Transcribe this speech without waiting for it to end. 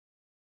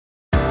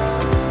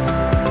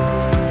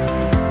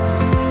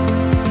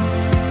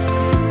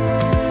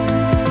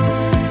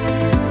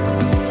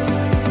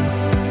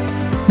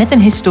Met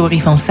een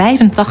historie van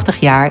 85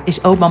 jaar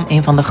is OBAM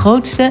een van de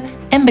grootste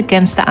en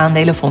bekendste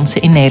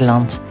aandelenfondsen in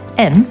Nederland.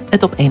 En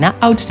het op één na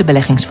oudste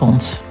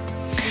beleggingsfonds.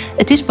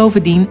 Het is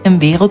bovendien een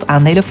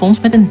wereldaandelenfonds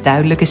met een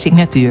duidelijke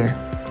signatuur.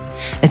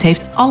 Het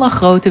heeft alle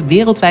grote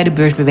wereldwijde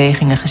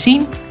beursbewegingen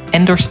gezien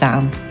en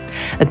doorstaan.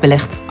 Het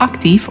belegt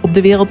actief op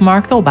de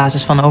wereldmarkten op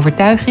basis van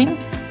overtuiging.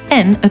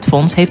 En het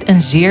fonds heeft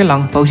een zeer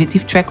lang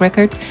positief track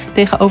record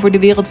tegenover de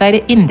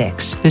wereldwijde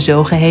index, de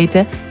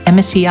zogeheten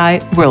MSCI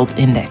World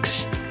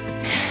Index.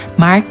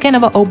 Maar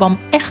kennen we OBAM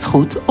echt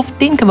goed of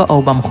denken we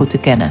OBAM goed te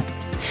kennen?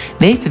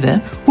 Weten we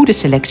hoe de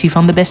selectie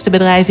van de beste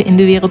bedrijven in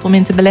de wereld om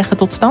in te beleggen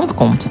tot stand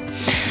komt?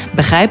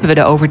 Begrijpen we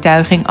de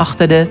overtuiging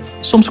achter de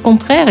soms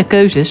contraire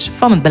keuzes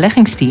van het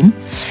beleggingsteam?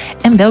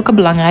 En welke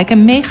belangrijke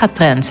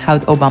megatrends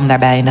houdt OBAM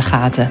daarbij in de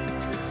gaten?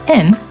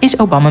 En is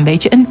OBAM een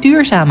beetje een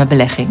duurzame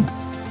belegging?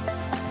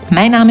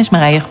 Mijn naam is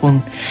Marije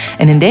Groen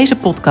en in deze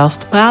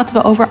podcast praten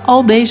we over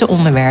al deze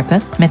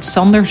onderwerpen met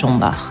Sander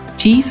Zondag,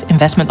 Chief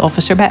Investment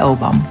Officer bij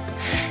OBAM.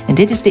 En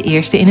dit is de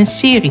eerste in een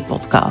serie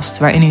podcast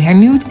waarin u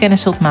hernieuwd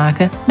kennis zult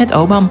maken met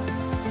OBAM.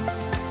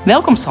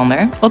 Welkom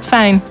Sander, wat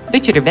fijn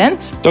dat je er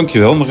bent.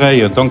 Dankjewel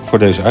Marije, dank voor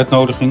deze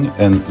uitnodiging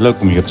en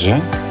leuk om hier te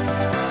zijn.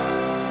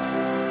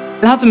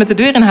 Laten we met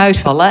de deur in huis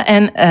vallen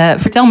en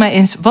vertel mij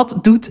eens, wat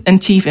doet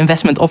een Chief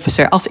Investment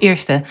Officer als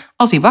eerste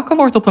als hij wakker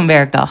wordt op een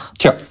werkdag?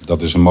 Tja,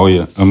 dat is een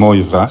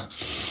mooie vraag.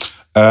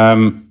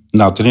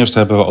 Ten eerste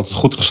hebben we altijd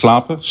goed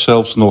geslapen.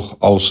 Zelfs nog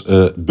als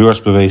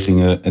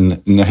beursbewegingen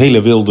een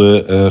hele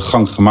wilde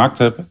gang gemaakt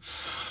hebben.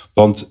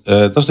 Want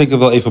dat is denk ik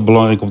wel even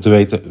belangrijk om te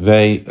weten.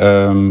 Wij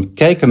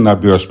kijken naar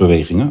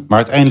beursbewegingen, maar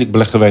uiteindelijk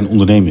beleggen wij in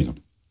ondernemingen.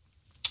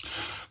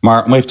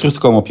 Maar om even terug te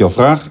komen op jouw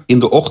vraag. In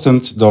de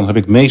ochtend dan heb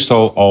ik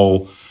meestal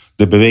al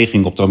de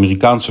beweging op de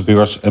Amerikaanse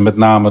beurs en met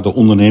name de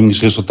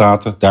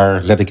ondernemingsresultaten.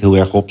 Daar let ik heel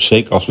erg op,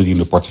 zeker als we die in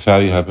de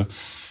portefeuille hebben.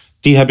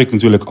 Die heb ik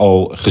natuurlijk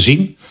al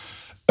gezien.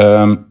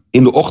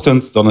 In de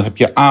ochtend dan heb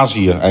je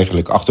Azië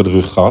eigenlijk achter de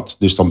rug gehad.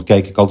 Dus dan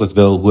kijk ik altijd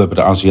wel hoe hebben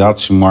de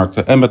Aziatische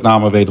markten en met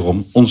name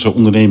wederom onze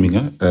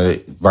ondernemingen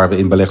waar we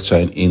in belegd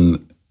zijn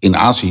in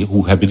Azië,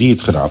 hoe hebben die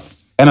het gedaan?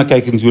 En dan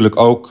kijk ik natuurlijk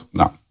ook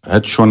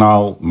het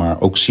journaal,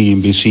 maar ook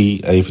CNBC,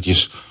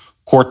 eventjes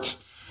kort.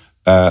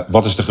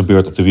 Wat is er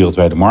gebeurd op de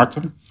wereldwijde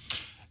markten?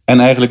 En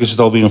eigenlijk is het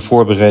alweer een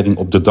voorbereiding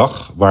op de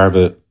dag waar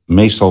we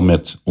meestal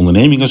met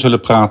ondernemingen zullen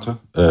praten.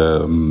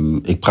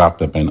 Ik praat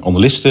met mijn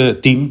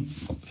analistenteam.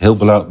 Heel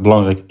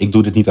belangrijk, ik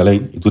doe dit niet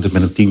alleen. Ik doe dit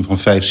met een team van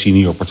 5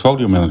 senior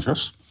portfolio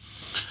managers.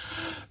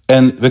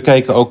 En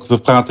we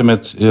praten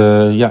met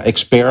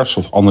experts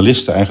of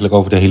analisten eigenlijk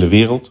over de hele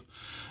wereld.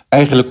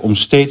 Eigenlijk om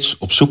steeds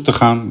op zoek te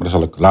gaan, maar daar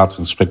zal ik later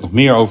in het gesprek nog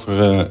meer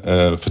over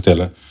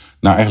vertellen,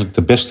 naar eigenlijk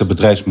de beste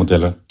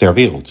bedrijfsmodellen ter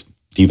wereld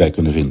die wij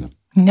kunnen vinden.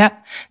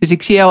 Ja, dus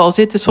ik zie jou al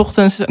zitten 's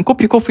ochtends, een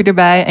kopje koffie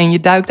erbij en je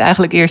duikt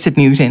eigenlijk eerst het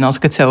nieuws in als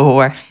ik het zo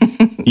hoor.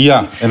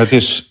 Ja, en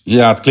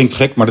het klinkt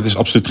gek, maar dat is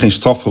absoluut geen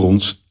straf voor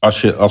ons.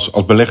 Als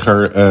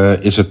belegger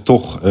is het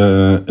toch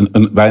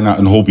bijna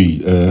een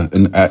hobby,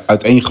 een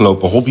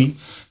uiteengelopen hobby.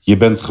 Je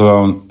bent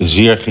gewoon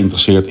zeer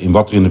geïnteresseerd in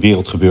wat er in de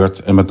wereld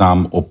gebeurt en met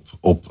name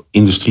op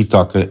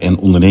industrietakken en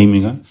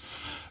ondernemingen.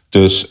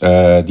 Dus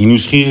die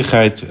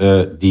nieuwsgierigheid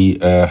die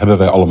hebben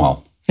wij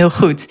allemaal. Heel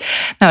goed.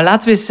 Nou,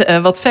 laten we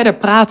eens wat verder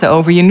praten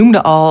over. Je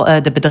noemde al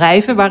de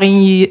bedrijven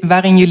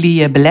waarin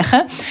jullie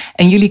beleggen.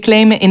 En jullie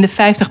claimen in de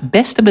 50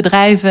 beste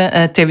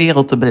bedrijven ter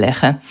wereld te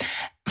beleggen.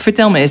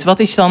 Vertel me eens, wat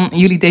is dan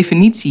jullie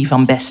definitie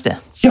van beste?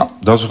 Ja,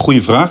 dat is een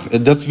goede vraag.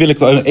 Dat wil ik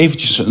wel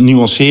eventjes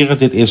nuanceren.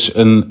 Dit is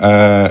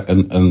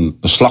een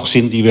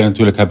slagzin die we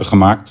natuurlijk hebben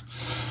gemaakt.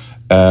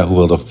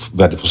 Hoewel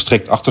wij er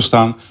volstrekt achter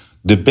staan.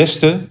 De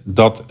beste,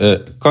 dat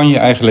kan je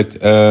eigenlijk.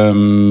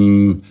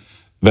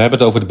 We hebben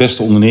het over de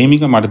beste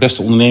ondernemingen, maar de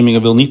beste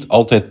ondernemingen wil niet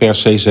altijd per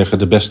se zeggen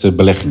de beste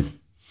belegging.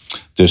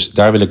 Dus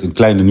daar wil ik een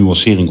kleine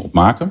nuancering op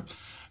maken.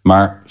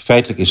 Maar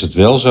feitelijk is het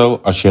wel zo,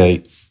 als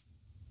jij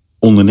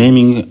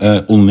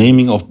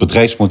ondernemingen of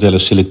bedrijfsmodellen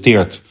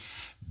selecteert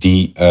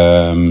die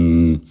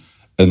een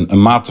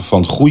mate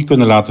van groei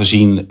kunnen laten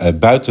zien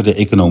buiten de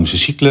economische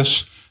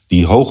cyclus,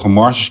 die hoge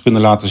marges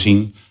kunnen laten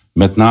zien,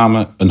 met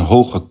name een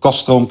hoge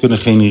kasstroom kunnen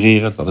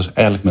genereren. Dat is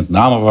eigenlijk met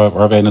name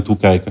waar wij naartoe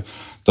kijken.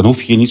 Dan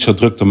hoef je je niet zo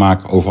druk te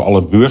maken over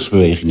alle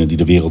beursbewegingen die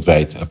er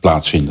wereldwijd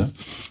plaatsvinden.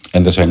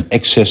 En er zijn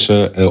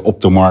excessen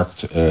op de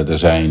markt. Er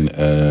zijn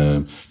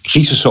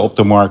crisissen op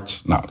de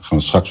markt. Nou, daar gaan we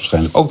het straks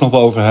waarschijnlijk ook nog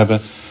wel over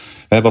hebben.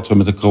 Wat we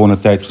met de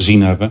coronatijd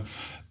gezien hebben.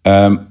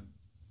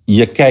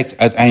 Je kijkt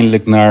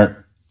uiteindelijk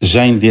naar,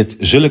 zijn dit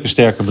zulke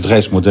sterke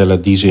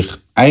bedrijfsmodellen die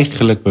zich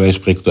eigenlijk bij wijze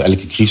van spreken door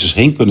elke crisis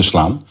heen kunnen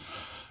slaan?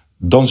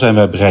 Dan zijn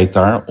wij bereid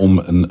daar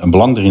om een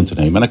belang erin te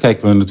nemen. En dan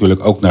kijken we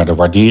natuurlijk ook naar de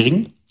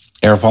waardering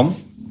ervan.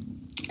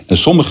 En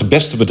sommige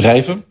beste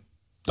bedrijven,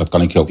 dat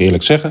kan ik je ook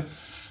eerlijk zeggen,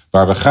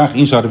 waar we graag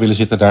in zouden willen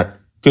zitten, daar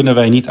kunnen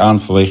wij niet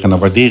aan vanwege een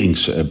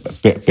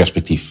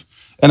waarderingsperspectief.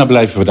 En dan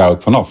blijven we daar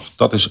ook vanaf.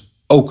 Dat is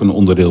ook een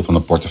onderdeel van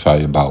een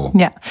portefeuille bouwen.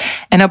 Ja,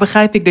 en nou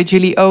begrijp ik dat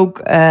jullie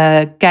ook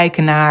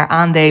kijken naar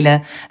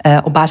aandelen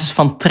op basis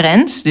van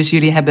trends. Dus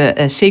jullie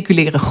hebben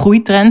seculaire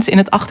groeitrends in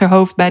het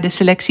achterhoofd bij de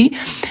selectie.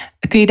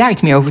 Kun je daar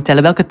iets meer over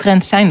vertellen? Welke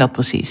trends zijn dat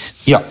precies?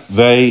 Ja,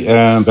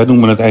 wij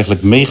noemen het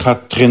eigenlijk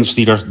megatrends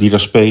die daar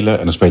spelen.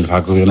 En er spelen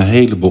vaak weer een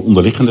heleboel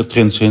onderliggende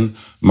trends in.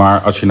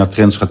 Maar als je naar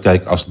trends gaat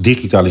kijken als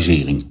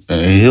digitalisering. Een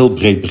heel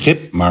breed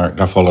begrip, maar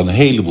daar vallen een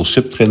heleboel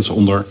subtrends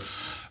onder.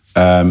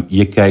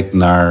 Je kijkt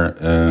naar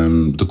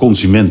de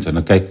consument. En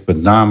dan kijk ik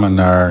met name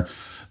naar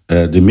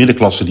de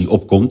middenklasse die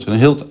opkomt. Een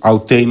heel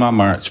oud thema,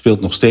 maar het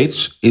speelt nog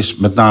steeds. Is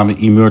met name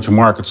emerging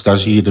markets. Daar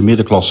zie je de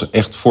middenklasse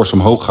echt fors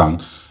omhoog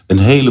gaan. Een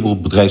heleboel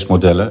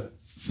bedrijfsmodellen,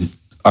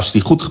 als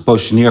die goed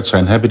gepositioneerd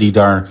zijn, hebben die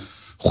daar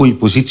goede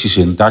posities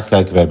in. Daar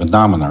kijken wij met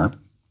name naar.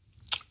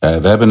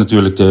 We hebben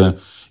natuurlijk de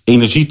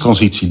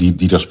energietransitie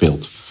die daar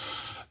speelt.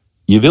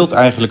 Je wilt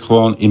eigenlijk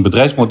gewoon in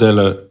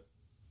bedrijfsmodellen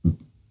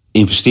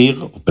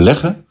investeren of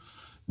beleggen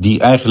die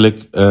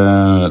eigenlijk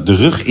de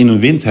rug in hun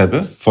wind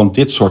hebben van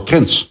dit soort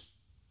trends.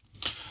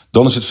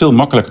 Dan is het veel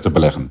makkelijker te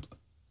beleggen.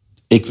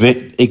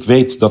 Ik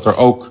weet dat er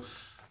ook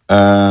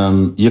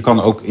je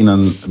kan ook in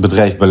een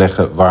bedrijf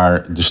beleggen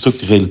waar de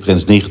structurele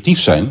trends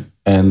negatief zijn.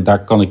 En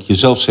daar kan ik je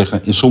zelf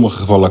zeggen, in sommige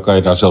gevallen kan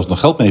je daar zelfs nog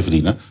geld mee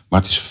verdienen.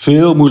 Maar het is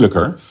veel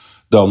moeilijker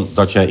dan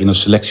dat jij in een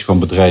selectie van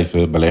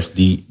bedrijven belegt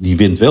die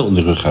wind wel in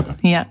de rug hebben.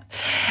 Ja.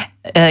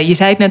 Je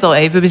zei het net al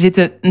even, we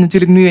zitten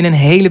natuurlijk nu in een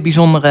hele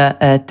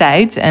bijzondere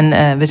tijd.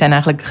 En we zijn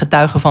eigenlijk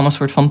getuigen van een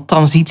soort van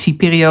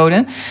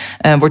transitieperiode.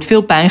 Wordt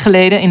veel pijn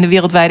geleden in de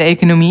wereldwijde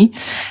economie.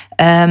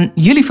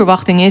 Jullie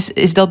verwachting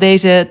is dat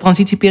deze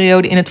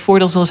transitieperiode in het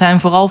voordeel zal zijn,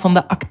 vooral van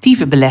de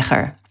actieve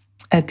belegger.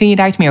 Kun je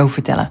daar iets meer over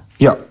vertellen?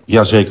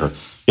 Ja, zeker.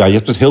 Ja, je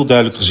hebt het heel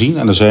duidelijk gezien.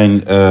 En er zijn,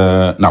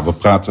 we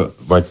praten,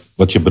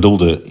 wat je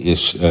bedoelde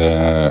is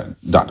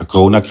de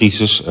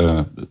coronacrisis.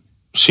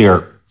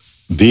 Zeer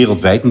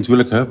wereldwijd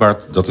natuurlijk, hè,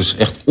 dat is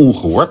echt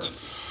ongehoord.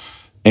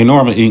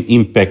 Enorme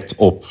impact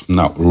op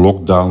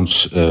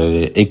lockdowns,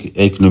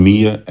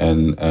 economieën.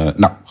 En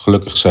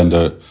gelukkig zijn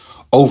de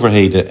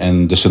overheden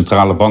en de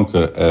centrale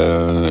banken,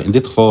 in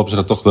dit geval hebben ze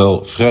dat toch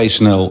wel vrij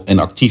snel en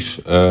actief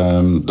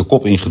de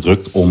kop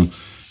ingedrukt om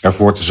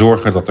ervoor te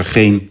zorgen dat er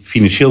geen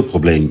financieel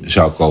probleem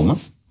zou komen.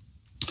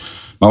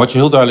 Maar wat je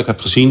heel duidelijk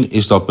hebt gezien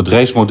is dat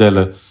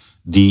bedrijfsmodellen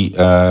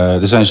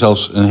er zijn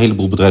zelfs een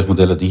heleboel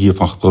bedrijfsmodellen die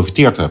hiervan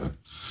geprofiteerd hebben.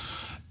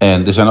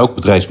 En er zijn ook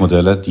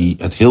bedrijfsmodellen die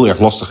het heel erg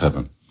lastig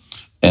hebben.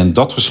 En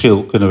dat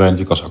verschil kunnen wij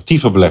natuurlijk als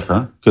actieve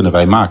belegger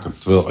maken.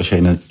 Terwijl als je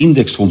in een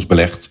indexfonds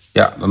belegt,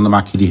 ja, dan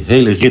maak je die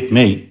hele rit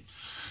mee.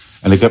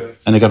 En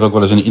ik heb ook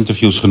wel eens in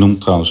interviews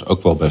genoemd, trouwens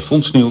ook wel bij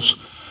Fondsnieuws,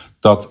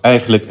 dat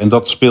eigenlijk, en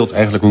dat speelt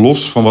eigenlijk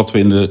los van wat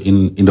we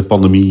in de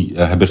pandemie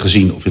hebben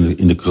gezien, of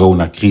in de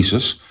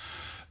coronacrisis.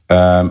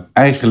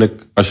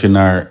 Eigenlijk, als je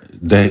naar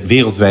de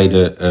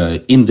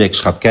wereldwijde index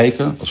gaat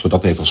kijken, als we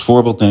dat even als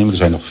voorbeeld nemen, er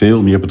zijn nog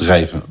veel meer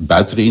bedrijven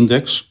buiten de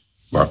index,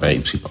 waar wij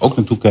in principe ook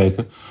naartoe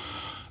kijken,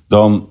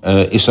 dan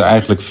is er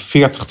eigenlijk 40%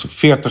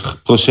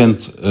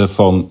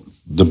 van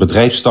de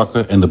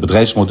bedrijfstakken en de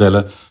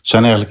bedrijfsmodellen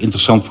zijn eigenlijk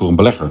interessant voor een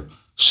belegger. 60%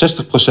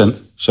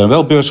 zijn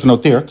wel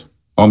beursgenoteerd,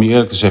 maar om je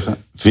eerlijk te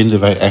zeggen, vinden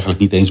wij eigenlijk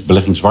niet eens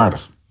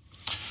beleggingswaardig.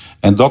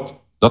 En dat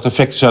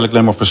effect is eigenlijk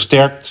alleen maar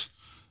versterkt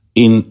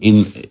in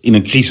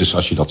een crisis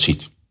als je dat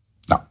ziet.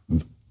 Nou,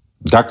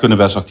 daar kunnen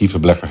wij als actieve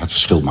belegger het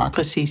verschil maken.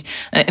 Precies.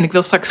 En ik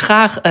wil straks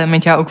graag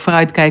met jou ook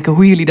vooruitkijken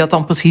hoe jullie dat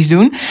dan precies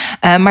doen.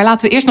 Maar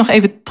laten we eerst nog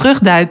even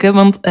terugduiken,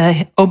 want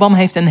OBAM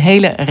heeft een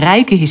hele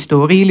rijke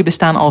historie. Jullie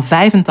bestaan al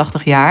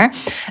 85 jaar.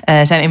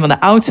 Zijn een van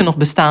de oudste nog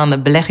bestaande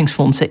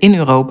beleggingsfondsen in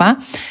Europa.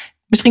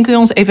 Misschien kun je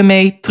ons even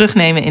mee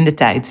terugnemen in de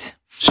tijd.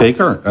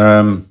 Zeker.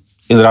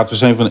 Inderdaad, we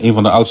zijn een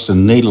van de oudste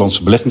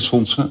Nederlandse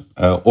beleggingsfondsen.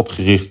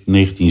 Opgericht in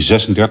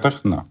 1936.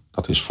 Nou,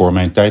 dat is voor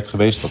mijn tijd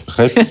geweest, dat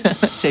begrijp ik.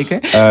 Zeker.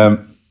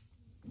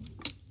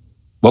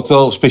 Wat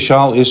wel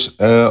speciaal is,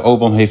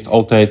 OBAM heeft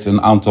altijd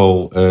een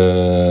aantal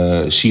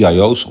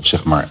CIO's, of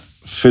zeg maar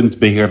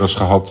fundbeheerders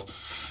gehad,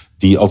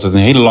 die altijd een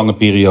hele lange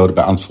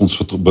periode aan het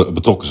fonds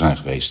betrokken zijn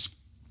geweest.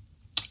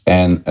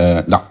 En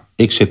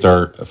ik zit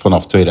er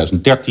vanaf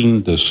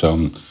 2013, dus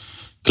zo'n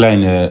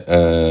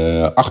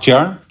kleine 8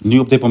 jaar nu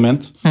op dit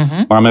moment.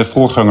 Mm-hmm. Maar mijn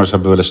voorgangers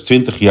hebben wel eens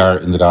 20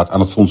 jaar inderdaad aan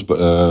het fonds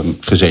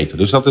gezeten.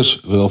 Dus dat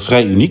is wel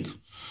vrij uniek.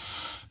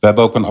 We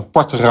hebben ook een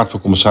aparte raad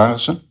van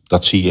commissarissen.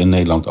 Dat zie je in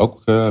Nederland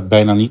ook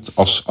bijna niet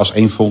als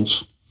één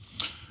fonds.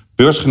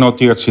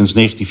 Beursgenoteerd sinds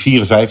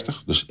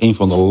 1954. Dus een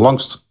van de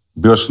langst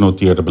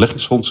beursgenoteerde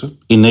beleggingsfondsen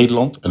in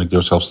Nederland. En ik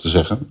durf zelfs te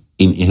zeggen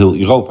in heel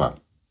Europa.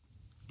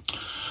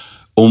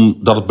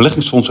 Omdat het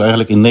beleggingsfonds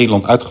eigenlijk in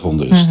Nederland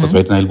uitgevonden is. Mm-hmm. Dat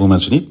weten een heleboel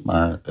mensen niet,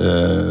 maar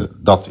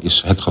dat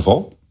is het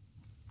geval.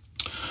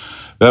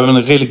 We hebben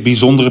een redelijk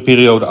bijzondere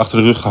periode achter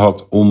de rug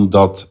gehad,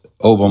 omdat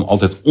OBAM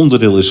altijd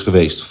onderdeel is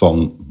geweest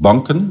van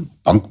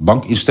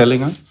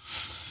bankinstellingen.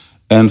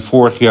 En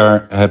vorig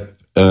jaar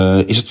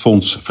is het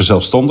fonds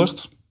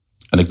verzelfstandigd.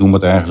 En ik noem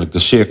het eigenlijk, de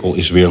cirkel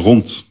is weer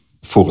rond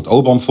voor het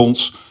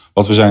OBAM-fonds.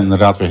 Want we zijn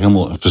inderdaad weer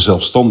helemaal een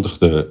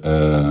verzelfstandigde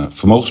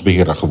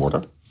vermogensbeheerder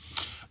geworden.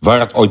 Waar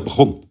het ooit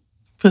begon.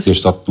 Precies.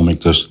 Dus dat noem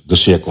ik dus, de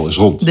cirkel is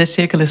rond. De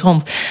cirkel is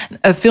rond.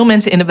 Veel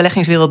mensen in de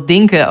beleggingswereld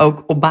denken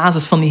ook op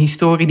basis van die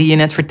historie die je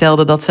net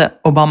vertelde, dat ze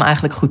OBAM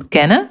eigenlijk goed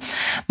kennen.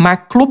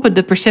 Maar kloppen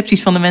de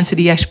percepties van de mensen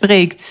die jij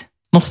spreekt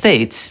nog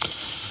steeds?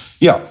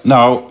 Ja,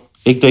 nou,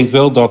 ik denk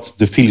wel dat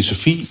de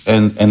filosofie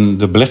en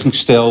de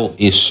beleggingsstijl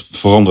is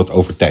veranderd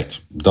over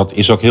tijd. Dat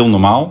is ook heel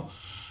normaal.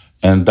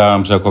 En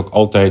daarom zou ik ook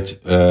altijd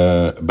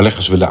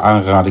beleggers willen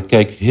aanraden.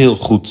 Kijk heel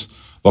goed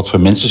wat voor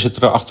mensen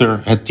zitten er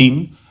achter het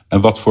team.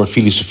 En wat voor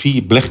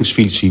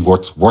beleggingsfilosofie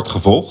wordt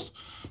gevolgd.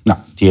 Nou,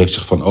 die heeft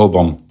zich van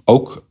OBAM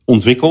ook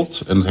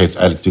ontwikkeld. En dat heeft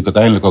eigenlijk natuurlijk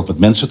uiteindelijk ook met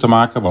mensen te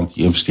maken. Want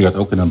je investeert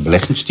ook in een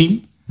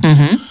beleggingsteam.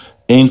 Mm-hmm.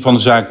 Een van de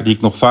zaken die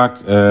ik nog vaak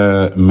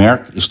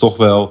merk is toch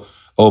wel...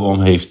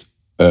 OBAM heeft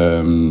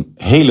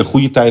hele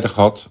goede tijden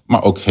gehad.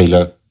 Maar ook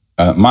hele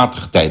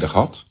matige tijden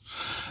gehad.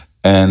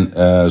 En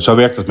zo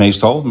werkt het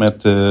meestal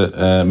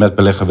met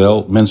beleggen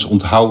wel. Mensen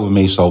onthouden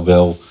meestal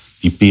wel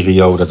die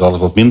periode dat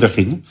het wat minder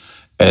ging.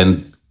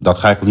 En dat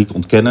ga ik ook niet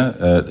ontkennen.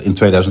 In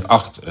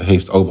 2008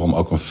 heeft OBAM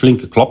ook een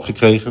flinke klap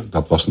gekregen.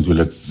 Dat was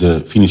natuurlijk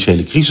de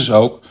financiële crisis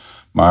ook.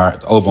 Maar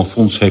het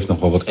OBAM-fonds heeft nog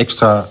wel wat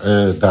extra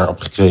daarop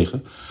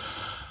gekregen.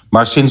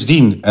 Maar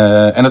sindsdien,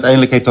 en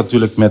uiteindelijk heeft dat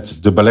natuurlijk met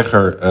de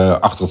belegger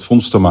achter het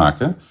fonds te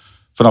maken.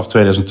 Vanaf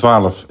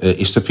 2012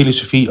 is de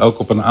filosofie ook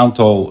op een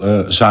aantal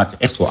zaken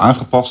echt wel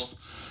aangepast.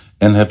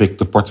 En heb ik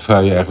de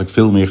portefeuille eigenlijk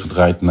veel meer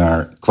gedraaid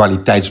naar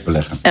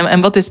kwaliteitsbeleggen.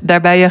 En wat is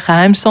daarbij je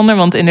geheim, Sander?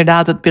 Want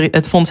inderdaad,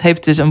 het fonds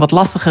heeft dus een wat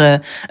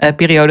lastigere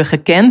periode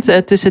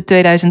gekend tussen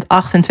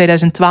 2008 en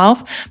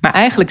 2012. Maar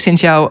eigenlijk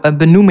sinds jouw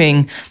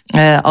benoeming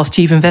als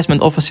Chief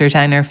Investment Officer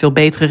zijn er veel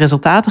betere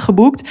resultaten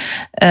geboekt.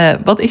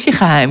 Wat is je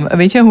geheim?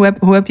 Weet je,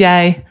 hoe heb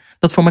jij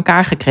dat voor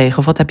elkaar gekregen?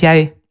 Of wat heb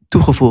jij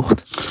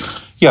toegevoegd?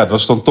 Ja, dat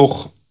is dan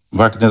toch...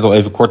 Waar ik het net al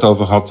even kort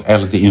over had,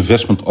 eigenlijk de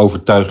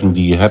investmentovertuiging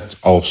die je hebt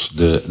als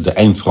de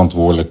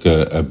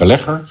eindverantwoordelijke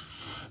belegger.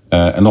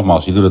 En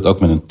nogmaals, je doet het ook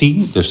met een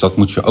team. Dus dat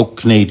moet je ook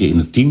kneden in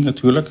het team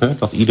natuurlijk. Hè,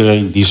 dat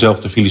iedereen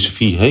diezelfde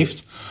filosofie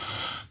heeft.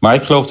 Maar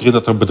ik geloof erin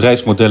dat er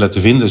bedrijfsmodellen te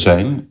vinden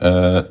zijn.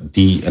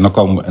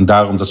 En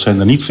daarom, dat zijn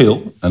er niet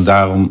veel. En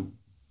daarom,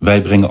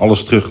 wij brengen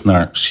alles terug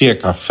naar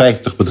circa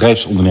 50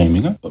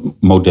 bedrijfsondernemingen,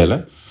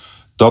 modellen.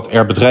 Dat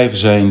er bedrijven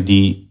zijn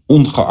die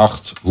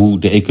ongeacht hoe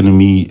de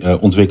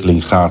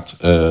economieontwikkeling gaat,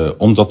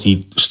 omdat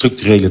die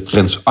structurele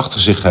trends achter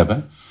zich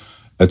hebben,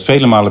 het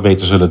vele malen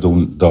beter zullen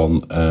doen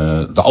dan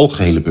de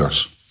algehele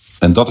beurs.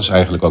 En dat is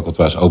eigenlijk ook wat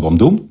wij als OBAM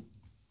doen.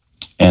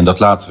 En dat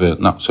laten we,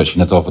 nou, zoals je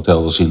net al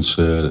vertelde, sinds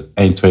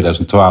eind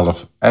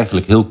 2012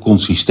 eigenlijk heel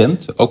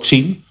consistent ook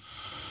zien.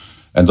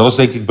 En dat is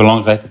denk ik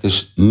belangrijk. Het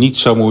is niet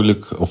zo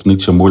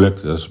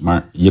moeilijk,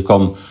 maar je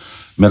kan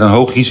met een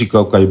hoog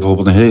risico kan je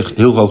bijvoorbeeld een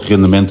heel hoog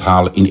rendement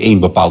halen in 1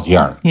 bepaald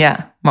jaar.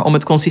 Ja, maar om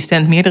het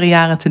consistent meerdere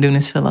jaren te doen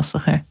is veel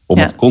lastiger. Om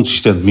het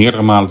consistent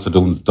meerdere malen te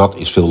doen, dat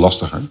is veel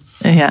lastiger.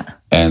 Ja.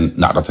 En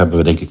nou, dat hebben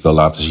we denk ik wel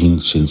laten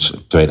zien. Sinds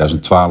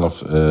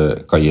 2012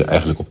 kan je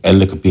eigenlijk op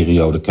elke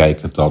periode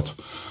kijken dat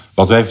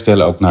wat wij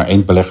vertellen ook naar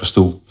eindbeleggers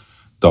toe,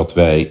 dat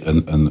wij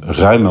een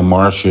ruime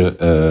marge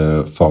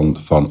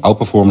van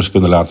outperformance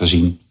kunnen laten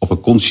zien op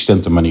een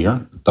consistente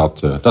manier.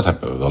 Dat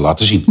hebben we wel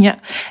laten zien. Ja,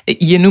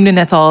 je noemde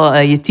net al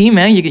je team.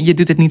 Hè? Je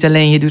doet het niet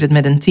alleen, je doet het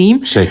met een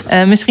team.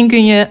 Zeker. Misschien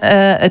kun je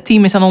het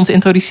team eens aan ons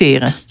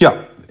introduceren. Ja,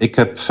 ik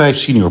heb 5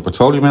 senior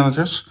portfolio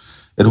managers.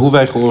 En hoe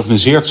wij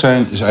georganiseerd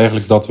zijn is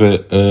eigenlijk dat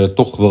we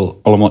toch wel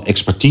allemaal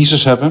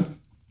expertises hebben.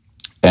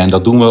 En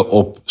dat doen we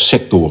op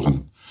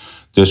sectoren.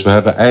 Dus we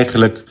hebben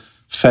eigenlijk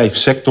 5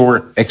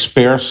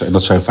 sector-experts. En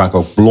dat zijn vaak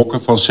ook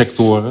blokken van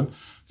sectoren.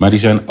 Maar die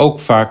zijn ook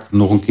vaak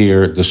nog een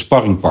keer de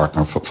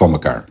sparringpartner van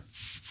elkaar.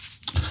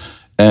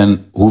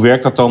 En hoe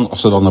werkt dat dan?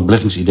 Als er dan een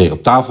beleggingsidee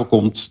op tafel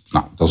komt,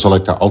 nou, dan zal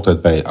ik daar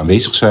altijd bij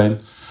aanwezig zijn.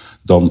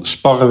 Dan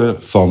sparren we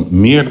van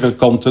meerdere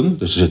kanten.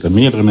 Dus er zitten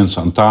meerdere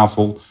mensen aan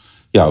tafel.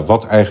 Ja,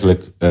 wat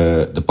eigenlijk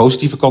de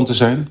positieve kanten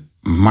zijn.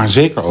 Maar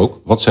zeker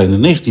ook, wat zijn de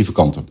negatieve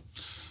kanten?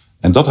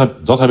 En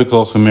dat heb ik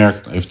wel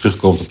gemerkt, even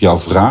terugkomend op jouw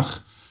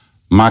vraag.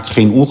 Maak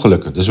geen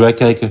ongelukken. Dus wij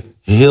kijken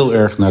heel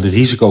erg naar de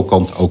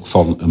risicokant ook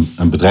van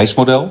een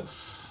bedrijfsmodel.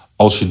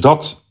 Als je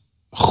dat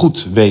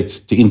goed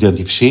weet te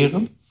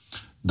identificeren,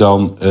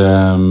 dan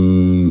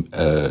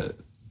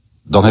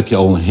heb je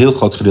al een heel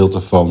groot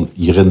gedeelte van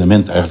je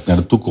rendement eigenlijk naar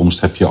de toekomst.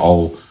 Heb je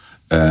al,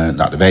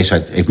 de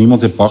wijsheid heeft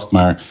niemand in pacht,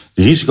 maar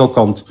de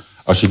risicokant,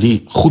 als je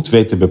die goed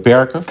weet te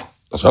beperken,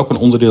 dat is ook een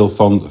onderdeel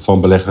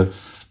van beleggen,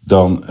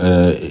 dan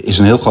is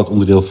een heel groot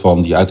onderdeel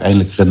van die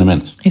uiteindelijk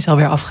rendement. Is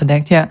alweer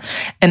afgedekt, ja.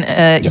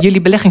 En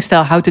jullie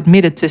beleggingsstijl houdt het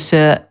midden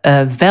tussen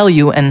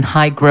value en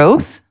high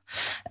growth.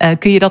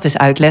 Kun je dat eens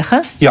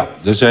uitleggen? Ja,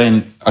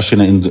 als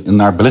je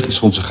naar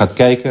beleggingsfondsen gaat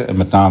kijken, en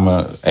met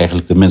name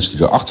eigenlijk de mensen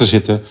die erachter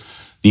zitten,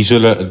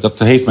 dat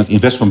heeft met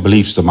investment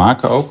beliefs te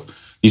maken ook,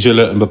 die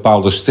zullen een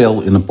bepaalde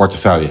stijl in een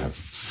portefeuille hebben.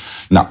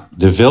 Nou,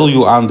 de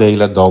value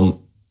aandelen dan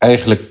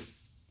eigenlijk,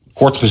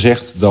 kort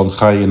gezegd, dan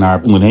ga je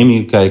naar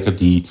ondernemingen kijken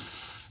die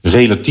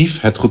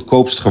relatief het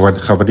goedkoopst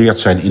gewaardeerd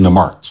zijn in de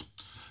markt.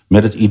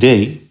 Met het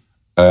idee,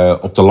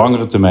 op de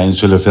langere termijn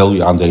zullen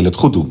value aandelen het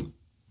goed doen.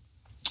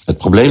 Het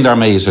probleem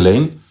daarmee is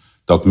alleen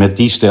dat met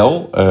die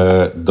stijl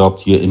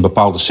dat je in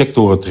bepaalde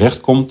sectoren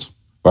terechtkomt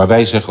waar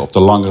wij zeggen op de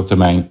langere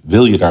termijn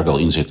wil je daar wel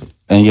in zitten.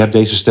 En je hebt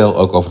deze stijl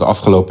ook over de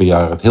afgelopen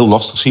jaren het heel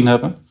lastig zien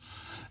hebben.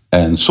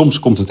 En soms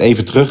komt het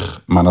even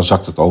terug, maar dan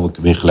zakt het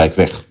alweer gelijk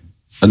weg.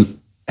 Een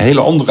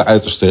hele andere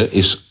uiterste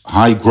is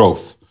high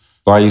growth.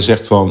 Waar je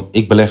zegt van,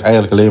 ik beleg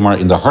eigenlijk alleen maar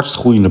in de hardst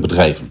groeiende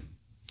bedrijven.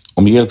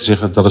 Om eerlijk te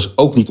zeggen, dat is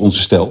ook niet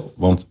onze stijl.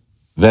 Want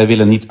wij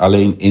willen niet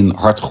alleen in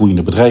hard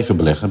groeiende bedrijven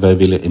beleggen. Wij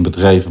willen in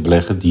bedrijven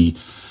beleggen die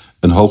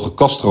een hoge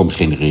kasstroom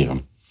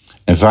genereren.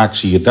 En vaak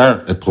zie je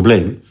daar het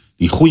probleem.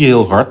 Die groeien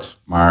heel hard,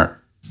 maar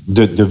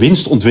de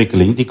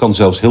winstontwikkeling die kan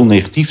zelfs heel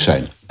negatief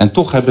zijn. En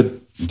toch hebben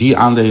die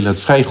aandelen het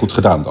vrij goed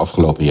gedaan de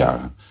afgelopen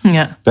jaren.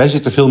 Ja. Wij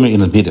zitten veel meer in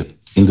het midden.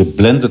 In de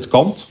blended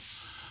kant.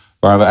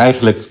 Waar we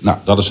eigenlijk,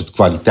 dat is het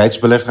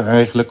kwaliteitsbeleggen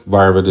eigenlijk.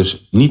 Waar we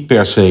dus niet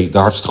per se de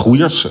hardste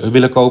groeiers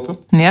willen kopen.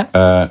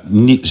 Ja.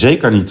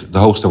 Zeker niet de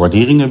hoogste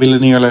waarderingen willen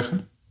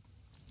neerleggen.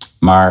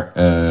 Maar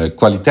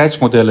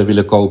kwaliteitsmodellen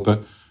willen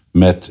kopen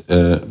met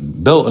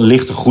wel een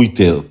lichte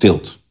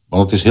groeiteelt.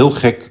 Want het is heel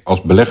gek,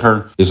 als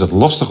belegger is het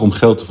lastig om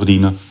geld te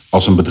verdienen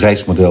als een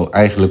bedrijfsmodel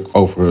eigenlijk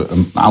over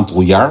een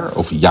aantal jaar,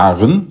 of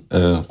jaren,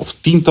 of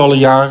tientallen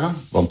jaren,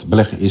 want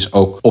beleggen is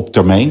ook op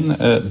termijn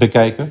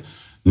bekijken,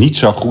 niet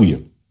zou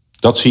groeien.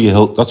 Dat zie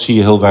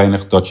je heel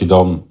weinig, dat je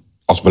dan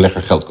als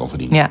belegger geld kan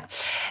verdienen. Ja,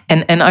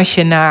 en als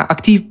je naar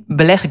actief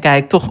beleggen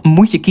kijkt, toch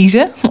moet je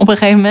kiezen op een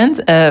gegeven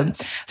moment.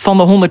 Van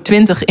de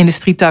 120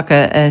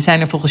 industrietakken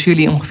zijn er volgens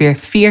jullie ongeveer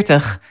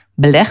 40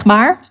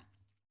 belegbaar.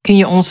 Kun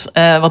je ons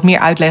wat meer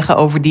uitleggen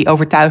over die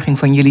overtuiging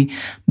van jullie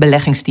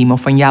beleggingsteam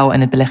of van jou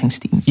en het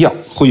beleggingsteam? Ja,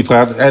 goede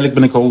vraag. Eigenlijk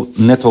ben ik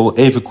net al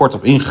even kort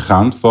op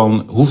ingegaan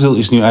van hoeveel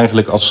is nu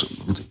eigenlijk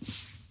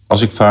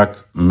als ik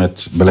vaak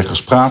met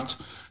beleggers praat,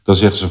 dan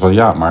zeggen ze van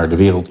ja, maar de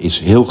wereld is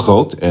heel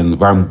groot en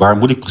waar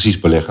moet ik precies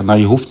beleggen? Nou,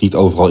 je hoeft niet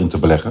overal in te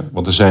beleggen,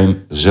 want er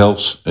zijn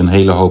zelfs een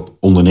hele hoop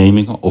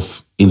ondernemingen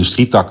of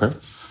industrietakken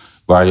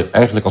waar je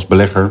eigenlijk als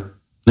belegger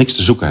niks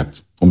te zoeken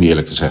hebt, om je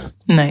eerlijk te zeggen.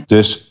 Nee.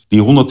 Dus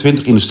die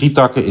 120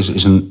 industrietakken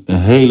is een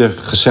hele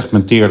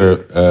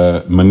gesegmenteerde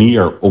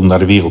manier om naar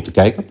de wereld te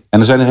kijken. En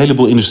er zijn een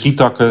heleboel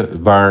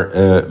industrietakken waar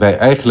wij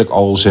eigenlijk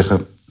al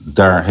zeggen,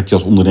 daar heb je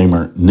als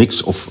ondernemer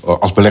niks of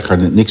als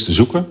belegger niks te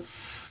zoeken.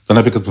 Dan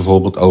heb ik het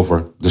bijvoorbeeld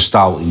over de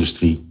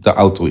staalindustrie, de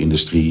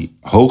auto-industrie,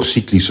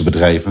 hoogcyclische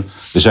bedrijven.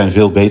 Er zijn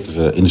veel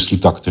betere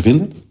industrietakken te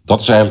vinden.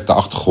 Dat is eigenlijk de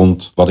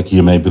achtergrond wat ik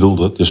hiermee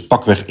bedoelde. Dus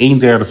pakweg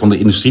 1/3 van de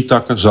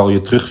industrietakken zal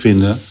je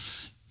terugvinden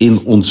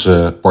in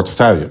onze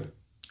portefeuille.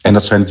 En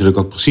dat zijn natuurlijk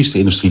ook precies de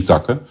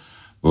industrietakken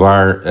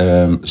waar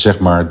zeg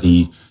maar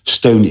die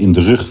steun in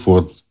de rug voor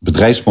het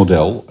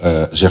bedrijfsmodel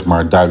zeg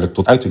maar duidelijk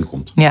tot uiting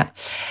komt. Ja,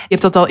 je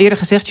hebt dat al eerder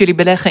gezegd, jullie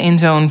beleggen in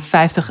zo'n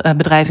 50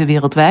 bedrijven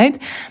wereldwijd.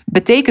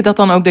 Betekent dat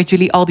dan ook dat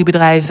jullie al die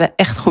bedrijven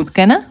echt goed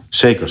kennen?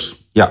 Zekers,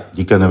 ja,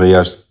 die kennen we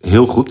juist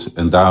heel goed.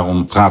 En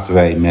daarom praten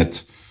wij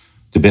met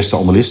de beste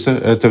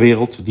analisten ter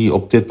wereld die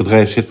op dit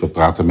bedrijf zitten. We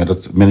praten met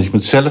het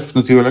management zelf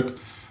natuurlijk.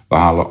 We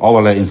halen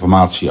allerlei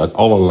informatie uit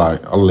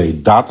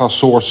allerlei data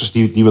sources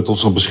die we tot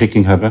onze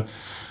beschikking hebben.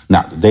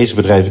 Nou, deze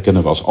bedrijven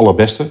kennen we als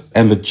allerbeste.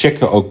 En we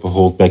checken ook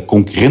bijvoorbeeld bij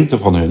concurrenten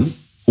van hun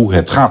hoe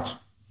het gaat.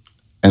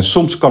 En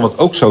soms kan het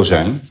ook zo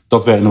zijn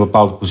dat wij in een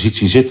bepaalde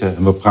positie zitten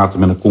en we praten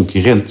met een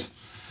concurrent,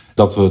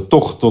 dat we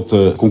toch tot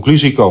de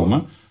conclusie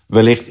komen,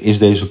 wellicht is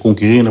deze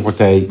concurrerende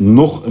partij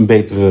nog een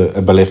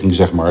betere belegging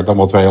zeg maar, dan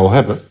wat wij al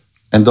hebben.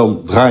 En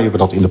dan draaien we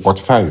dat in de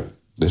portefeuille.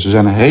 Dus er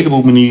zijn een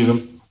heleboel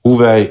manieren hoe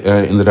wij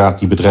inderdaad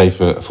die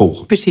bedrijven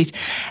volgen. Precies.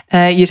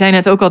 Je zei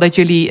net ook al dat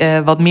jullie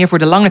wat meer voor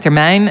de lange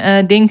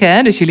termijn denken.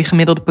 Hè? Dus jullie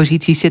gemiddelde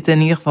posities zitten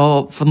in ieder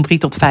geval van 3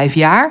 tot 5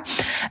 jaar.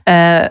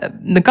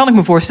 Dan kan ik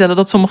me voorstellen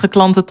dat sommige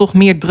klanten toch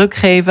meer druk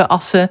geven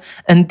als ze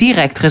een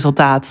direct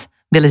resultaat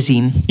willen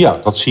zien. Ja,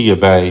 dat zie je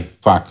bij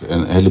vaak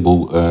een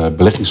heleboel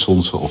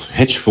beleggingsfondsen of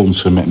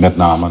hedgefondsen met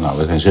name. Nou,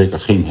 we zijn zeker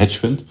geen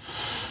hedgefund.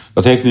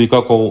 Dat heeft natuurlijk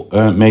ook al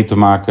mee te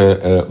maken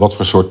wat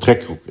voor soort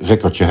track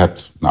record je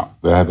hebt. Nou,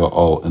 we hebben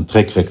al een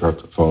track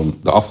record van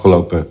de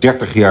afgelopen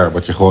 30 jaar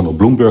wat je gewoon op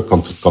Bloomberg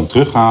kan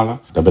terughalen.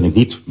 Daar ben ik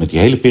niet met die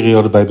hele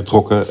periode bij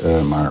betrokken,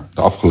 maar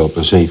de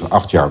afgelopen 7,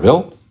 8 jaar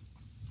wel.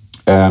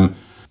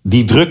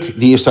 Die druk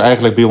die is er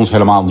eigenlijk bij ons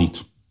helemaal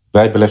niet.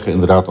 Wij beleggen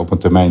inderdaad op een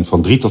termijn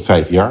van 3 tot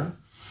 5 jaar.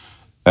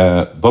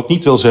 Wat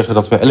niet wil zeggen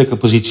dat we elke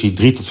positie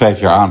 3 tot 5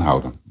 jaar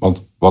aanhouden.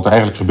 Want wat er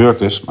eigenlijk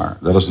gebeurd is, maar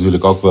dat is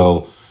natuurlijk ook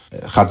wel,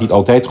 gaat niet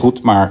altijd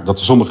goed, maar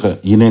dat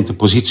je neemt een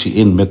positie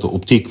in met de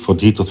optiek voor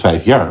 3 tot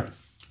 5 jaar.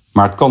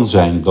 Maar het kan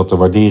zijn dat de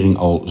waardering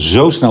al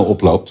zo snel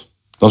oploopt,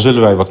 dan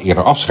zullen wij wat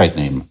eerder afscheid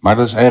nemen. Maar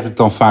dat is eigenlijk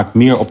dan vaak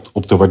meer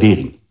op de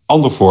waardering.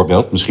 Ander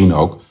voorbeeld, misschien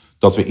ook,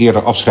 dat we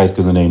eerder afscheid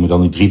kunnen nemen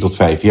dan die 3 tot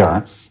 5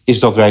 jaar, is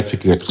dat wij het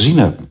verkeerd gezien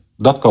hebben.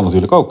 Dat kan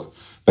natuurlijk ook.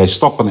 Wij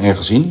stappen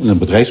ergens in een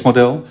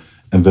bedrijfsmodel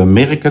en we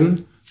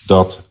merken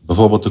dat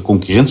bijvoorbeeld de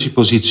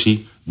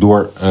concurrentiepositie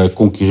door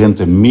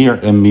concurrenten meer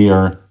en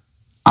meer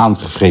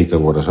aangevreten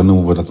worden, zo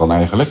noemen we dat dan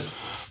eigenlijk.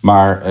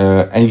 Maar,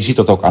 en je ziet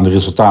dat ook aan de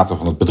resultaten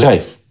van het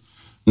bedrijf.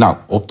 Nou,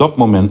 op dat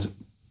moment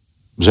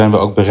zijn we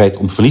ook bereid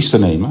om verlies te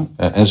nemen.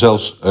 En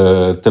zelfs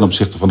ten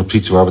opzichte van de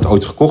positie waar we het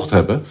ooit gekocht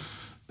hebben.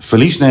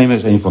 Verlies nemen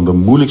is een van de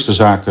moeilijkste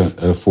zaken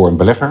voor een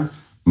belegger.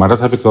 Maar dat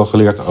heb ik wel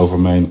geleerd over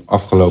mijn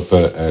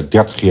afgelopen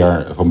 30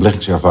 jaar van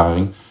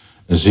beleggingservaring.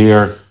 Een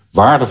zeer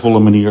waardevolle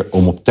manier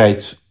om op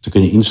tijd te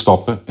kunnen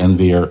instappen en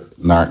weer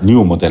naar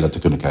nieuwe modellen te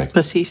kunnen kijken.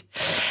 Precies.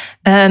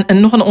 En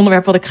nog een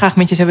onderwerp wat ik graag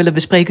met je zou willen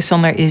bespreken,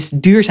 Sander, is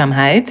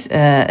duurzaamheid.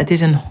 Het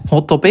is een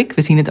hot topic,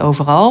 we zien het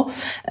overal.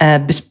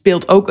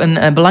 Bespeelt ook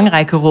een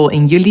belangrijke rol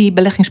in jullie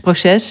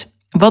beleggingsproces.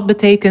 Wat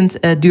betekent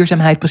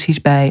duurzaamheid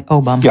precies bij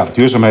OBAM? Ja,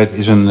 duurzaamheid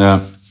is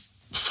een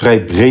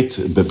vrij breed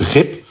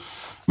begrip.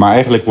 Maar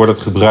eigenlijk wordt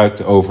het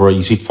gebruikt over,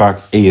 je ziet vaak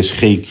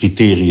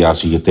ESG-criteria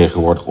zie je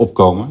tegenwoordig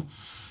opkomen.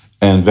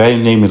 En wij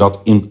nemen dat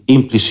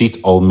impliciet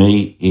al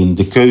mee in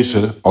de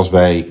keuze als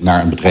wij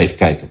naar een bedrijf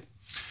kijken.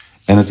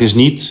 En het is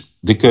niet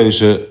de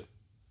keuze,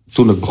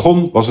 toen het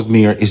begon was het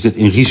meer, is dit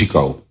een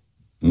risico?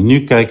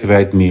 Nu kijken wij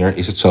het meer,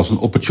 is het zelfs een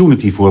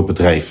opportunity voor het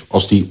bedrijf,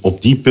 als die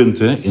op die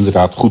punten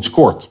inderdaad goed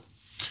scoort.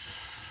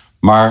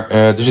 Maar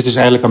dus het is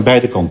eigenlijk aan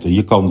beide kanten.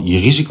 Je kan je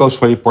risico's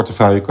van je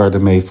portefeuille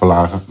ermee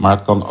verlagen, maar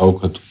het kan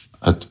ook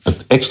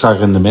het extra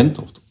rendement,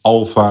 of het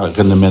alfa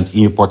rendement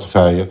in je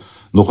portefeuille,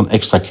 nog een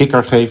extra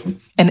kikker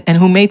geven. En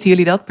hoe meten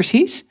jullie dat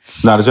precies?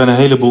 Nou, er zijn een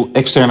heleboel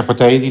externe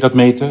partijen die dat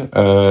meten.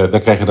 Wij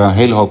krijgen daar een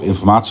hele hoop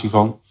informatie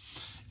van.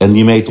 En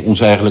die meten ons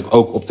eigenlijk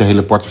ook op de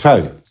hele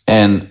portefeuille.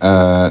 En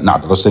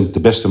dat is denk ik de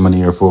beste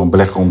manier voor een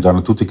belegger om daar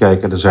naartoe te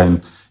kijken. Er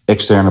zijn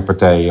externe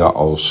partijen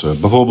als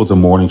bijvoorbeeld een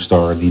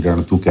Morningstar die daar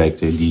naartoe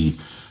kijkt. En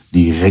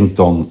die rankt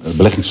dan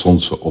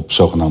beleggingsfondsen op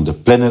zogenaamde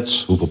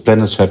planets. Hoeveel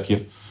planets heb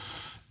je?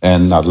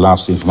 En de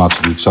laatste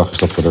informatie die ik zag is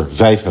dat we er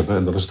 5 hebben.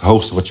 En dat is het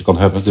hoogste wat je kan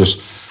hebben. Dus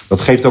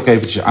dat geeft ook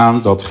eventjes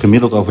aan dat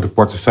gemiddeld over de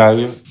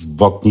portefeuille,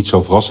 wat niet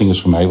zo verrassing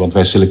is voor mij, want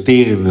wij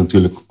selecteren er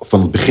natuurlijk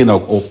van het begin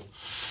ook op,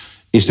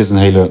 is dit een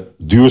hele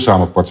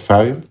duurzame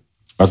portefeuille.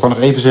 Maar ik kan nog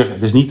even zeggen,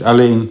 het is niet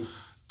alleen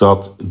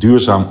dat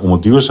duurzaam om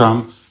het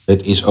duurzaam.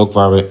 Het is ook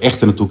waar we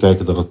echt naartoe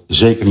kijken dat het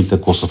zeker niet ten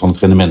koste van het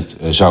rendement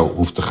zou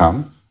hoeven te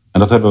gaan. En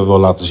dat hebben we wel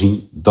laten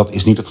zien, dat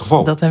is niet het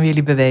geval. Dat hebben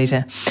jullie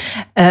bewezen.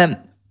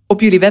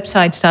 Op jullie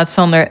website staat,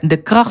 Sander,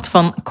 de kracht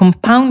van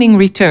compounding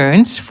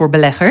returns voor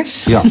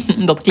beleggers. Ja.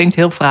 Dat klinkt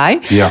heel fraai.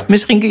 Ja.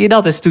 Misschien kun je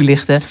dat eens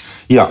toelichten.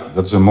 Ja,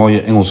 dat is een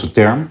mooie Engelse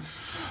term.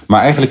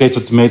 Maar eigenlijk heeft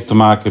het ermee te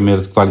maken met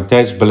het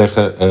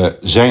kwaliteitsbeleggen.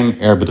 Zijn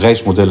er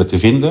bedrijfsmodellen te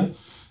vinden?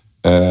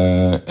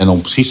 En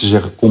om precies te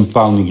zeggen,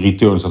 compounding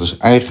returns, dat is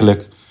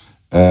eigenlijk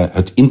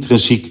het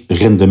intrinsiek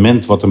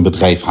rendement wat een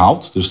bedrijf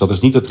haalt. Dus dat is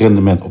niet het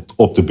rendement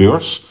op de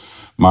beurs,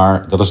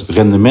 maar dat is het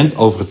rendement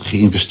over het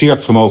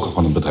geïnvesteerd vermogen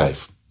van een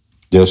bedrijf.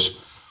 Dus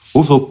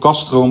hoeveel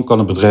kasstroom kan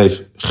een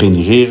bedrijf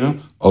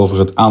genereren over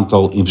het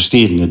aantal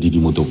investeringen die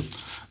moet doen?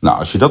 Nou,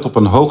 als je dat op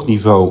een hoog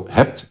niveau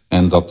hebt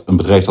en dat een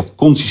bedrijf dat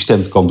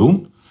consistent kan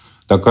doen,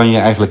 dan kan je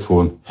eigenlijk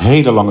voor een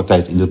hele lange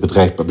tijd in dit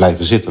bedrijf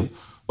blijven zitten.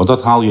 Want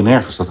dat haal je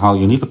nergens. Dat haal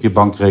je niet op je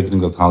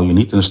bankrekening, dat haal je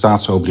niet in een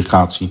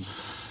staatsobligatie.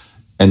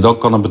 En dan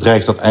kan een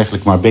bedrijf dat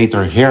eigenlijk maar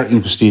beter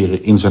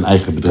herinvesteren in zijn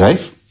eigen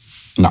bedrijf.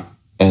 Nou,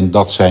 en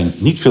dat zijn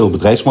niet veel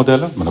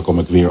bedrijfsmodellen, maar dan kom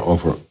ik weer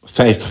over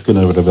 50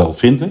 kunnen we er wel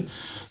vinden,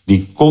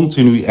 die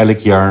continu elk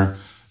jaar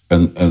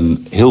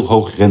een heel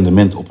hoog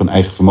rendement op een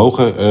eigen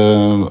vermogen,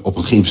 op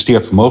een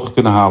geïnvesteerd vermogen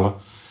kunnen halen.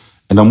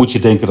 En dan moet je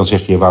denken, dan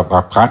zeg je,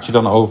 waar praat je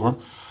dan over?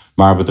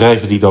 Maar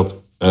bedrijven die dat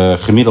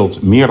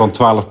gemiddeld meer dan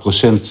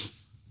 12%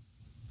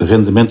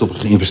 rendement op een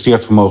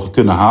geïnvesteerd vermogen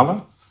kunnen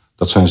halen,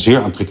 dat zijn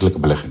zeer aantrekkelijke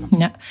beleggingen.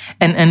 Ja.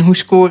 En hoe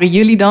scoren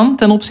jullie dan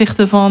ten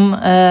opzichte van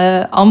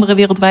andere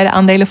wereldwijde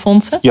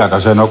aandelenfondsen? Ja,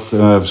 daar zijn ook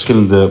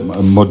verschillende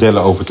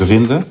modellen over te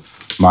vinden.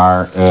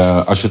 Maar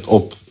als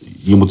je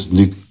je moet het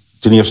nu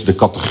ten eerste de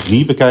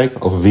categorie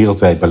bekijken over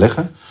wereldwijd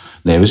beleggen.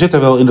 Nee, we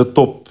zitten wel in de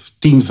top 10-15%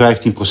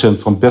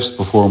 van best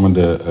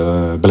performende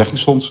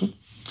beleggingsfondsen.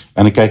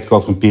 En dan kijk ik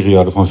over een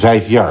periode van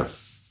 5 jaar.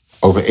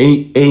 Over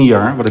 1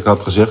 jaar, wat ik had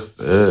gezegd,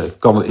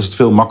 is het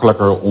veel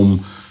makkelijker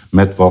om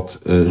met wat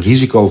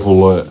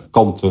risicovolle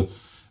kanten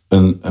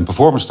een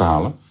performance te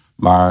halen.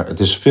 Maar het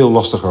is veel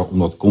lastiger om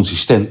dat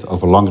consistent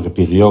over langere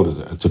perioden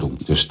te doen.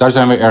 Dus daar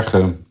zijn we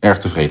erg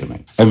tevreden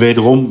mee. En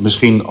wederom,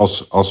 misschien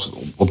als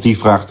op die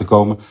vraag te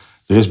komen,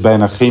 er is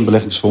bijna geen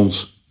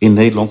beleggingsfonds in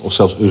Nederland of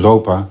zelfs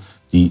Europa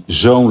die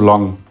zo'n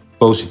lang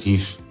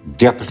positief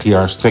 30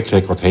 jaar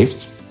trackrecord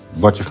heeft,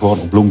 wat je gewoon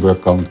op Bloomberg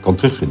kan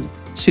terugvinden.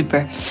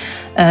 Super.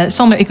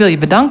 Sander, ik wil je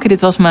bedanken.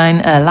 Dit was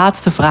mijn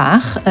laatste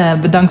vraag.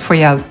 Bedankt voor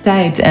jouw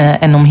tijd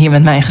en om hier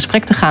met mij in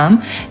gesprek te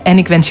gaan. En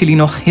ik wens jullie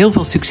nog heel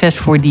veel succes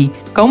voor die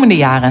komende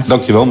jaren.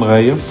 Dankjewel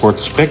Marije voor het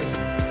gesprek.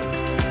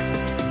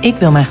 Ik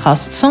wil mijn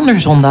gast Sander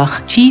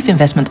Zondag, Chief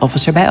Investment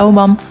Officer bij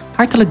OBAM,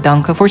 hartelijk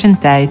danken voor zijn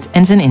tijd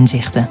en zijn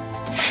inzichten.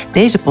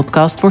 Deze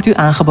podcast wordt u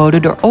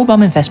aangeboden door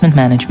OBAM Investment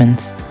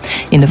Management.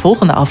 In de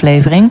volgende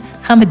aflevering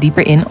gaan we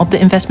dieper in op de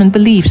investment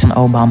beliefs van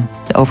OBAM,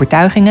 de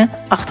overtuigingen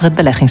achter het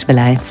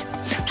beleggingsbeleid.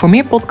 Voor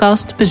meer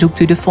podcasts bezoekt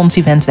u de Fonds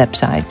Event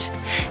website.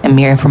 En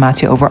meer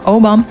informatie over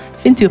OBAM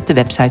vindt u op de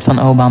website van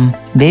OBAM,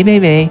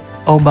 www.obam.nl.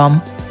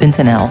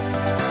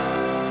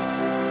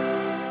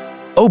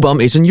 OBAM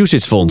is een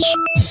UCITS-fonds.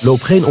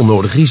 Loop geen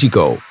onnodig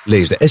risico.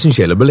 Lees de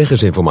essentiële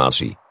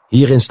beleggersinformatie.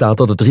 Hierin staat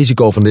dat het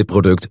risico van dit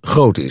product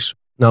groot is,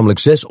 namelijk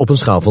 6 op een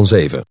schaal van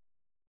 7.